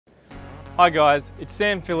Hi guys, it's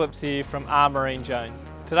Sam Phillips here from Marine Jones.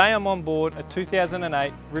 Today I'm on board a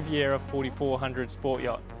 2008 Riviera 4400 sport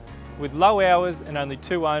yacht. With low hours and only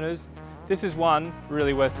 2 owners, this is one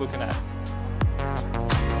really worth looking at.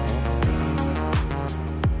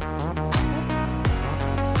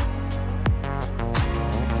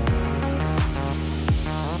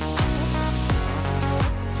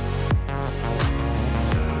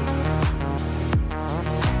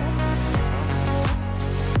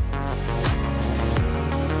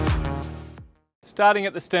 Starting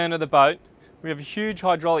at the stern of the boat, we have a huge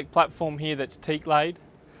hydraulic platform here that's teak laid.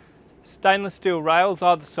 Stainless steel rails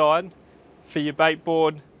either side for your bait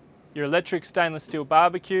board, your electric stainless steel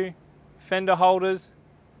barbecue, fender holders,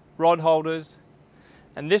 rod holders,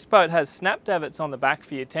 and this boat has snap davits on the back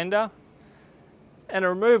for your tender and a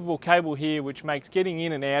removable cable here which makes getting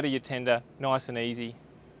in and out of your tender nice and easy.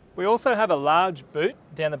 We also have a large boot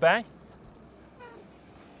down the back,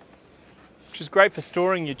 which is great for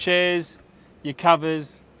storing your chairs, your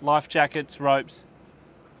covers, life jackets, ropes.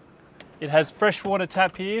 It has freshwater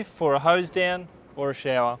tap here for a hose down or a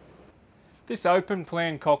shower. This open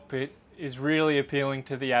plan cockpit is really appealing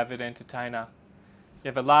to the avid entertainer. You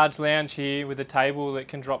have a large lounge here with a table that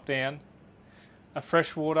can drop down, a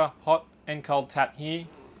freshwater hot and cold tap here,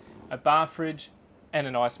 a bar fridge and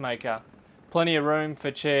an ice maker. Plenty of room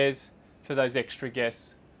for chairs for those extra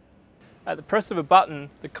guests. At the press of a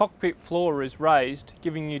button, the cockpit floor is raised,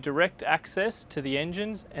 giving you direct access to the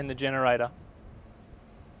engines and the generator.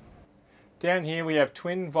 Down here we have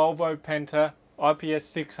twin Volvo Penta IPS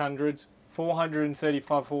 600s,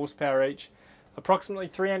 435 horsepower each, approximately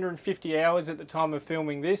 350 hours at the time of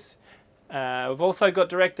filming this. We've also got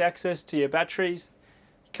direct access to your batteries,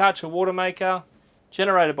 Karcher water maker,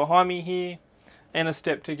 generator behind me here, and a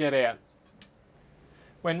step to get out.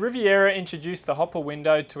 When Riviera introduced the hopper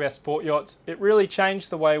window to our sport yachts, it really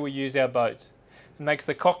changed the way we use our boats. It makes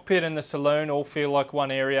the cockpit and the saloon all feel like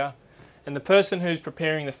one area, and the person who's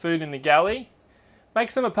preparing the food in the galley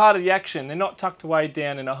makes them a part of the action. They're not tucked away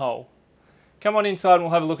down in a hole. Come on inside and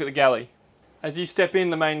we'll have a look at the galley. As you step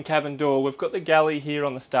in the main cabin door, we've got the galley here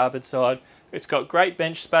on the starboard side. It's got great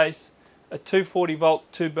bench space, a 240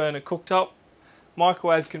 volt 2-burner cooktop,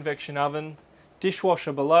 microwave convection oven,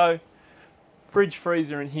 dishwasher below, fridge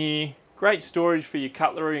freezer in here, great storage for your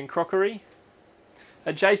cutlery and crockery.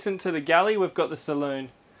 Adjacent to the galley we've got the saloon.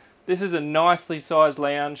 This is a nicely sized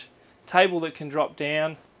lounge, table that can drop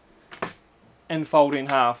down and fold in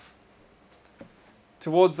half.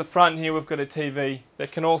 Towards the front here we've got a TV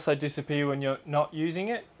that can also disappear when you're not using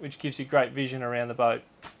it, which gives you great vision around the boat.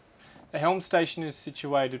 The helm station is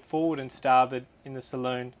situated forward and starboard in the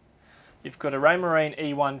saloon. You've got a Raymarine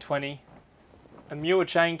E120, a Muir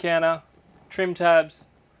chain counter, trim tabs,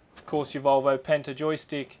 of course your Volvo Penta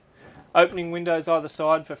joystick, opening windows either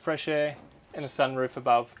side for fresh air, and a sunroof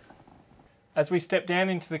above. As we step down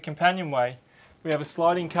into the companionway, we have a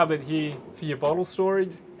sliding cupboard here for your bottle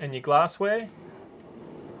storage and your glassware,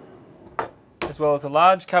 as well as a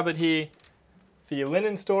large cupboard here for your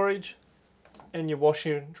linen storage and your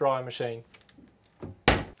washer and dryer machine.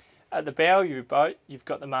 At the bow of your boat, you've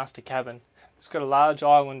got the master cabin. It's got a large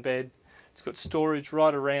island bed, it's got storage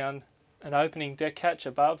right around, an opening deck hatch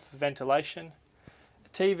above for ventilation, a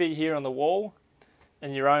TV here on the wall,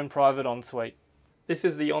 and your own private ensuite. This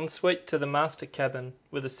is the ensuite to the master cabin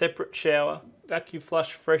with a separate shower, vacuum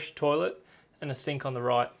flush fresh toilet, and a sink on the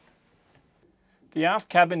right. The aft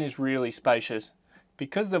cabin is really spacious.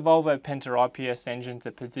 Because the Volvo Penta IPS engines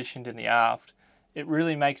are positioned in the aft, it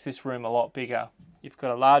really makes this room a lot bigger. You've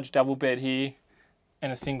got a large double bed here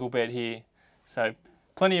and a single bed here, so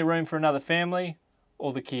plenty of room for another family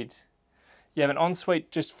or the kids. You have an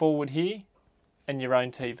ensuite just forward here and your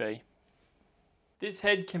own TV. This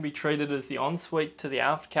head can be treated as the ensuite to the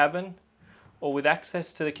aft cabin, or with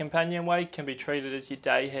access to the companionway can be treated as your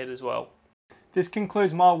day head as well. This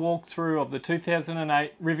concludes my walkthrough of the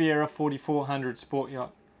 2008 Riviera 4400 sport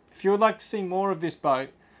yacht. If you would like to see more of this boat,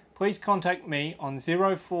 please contact me on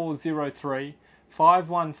 0403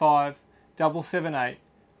 515 778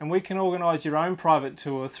 and we can organise your own private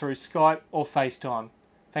tour through Skype or FaceTime.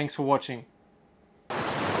 Thanks for watching.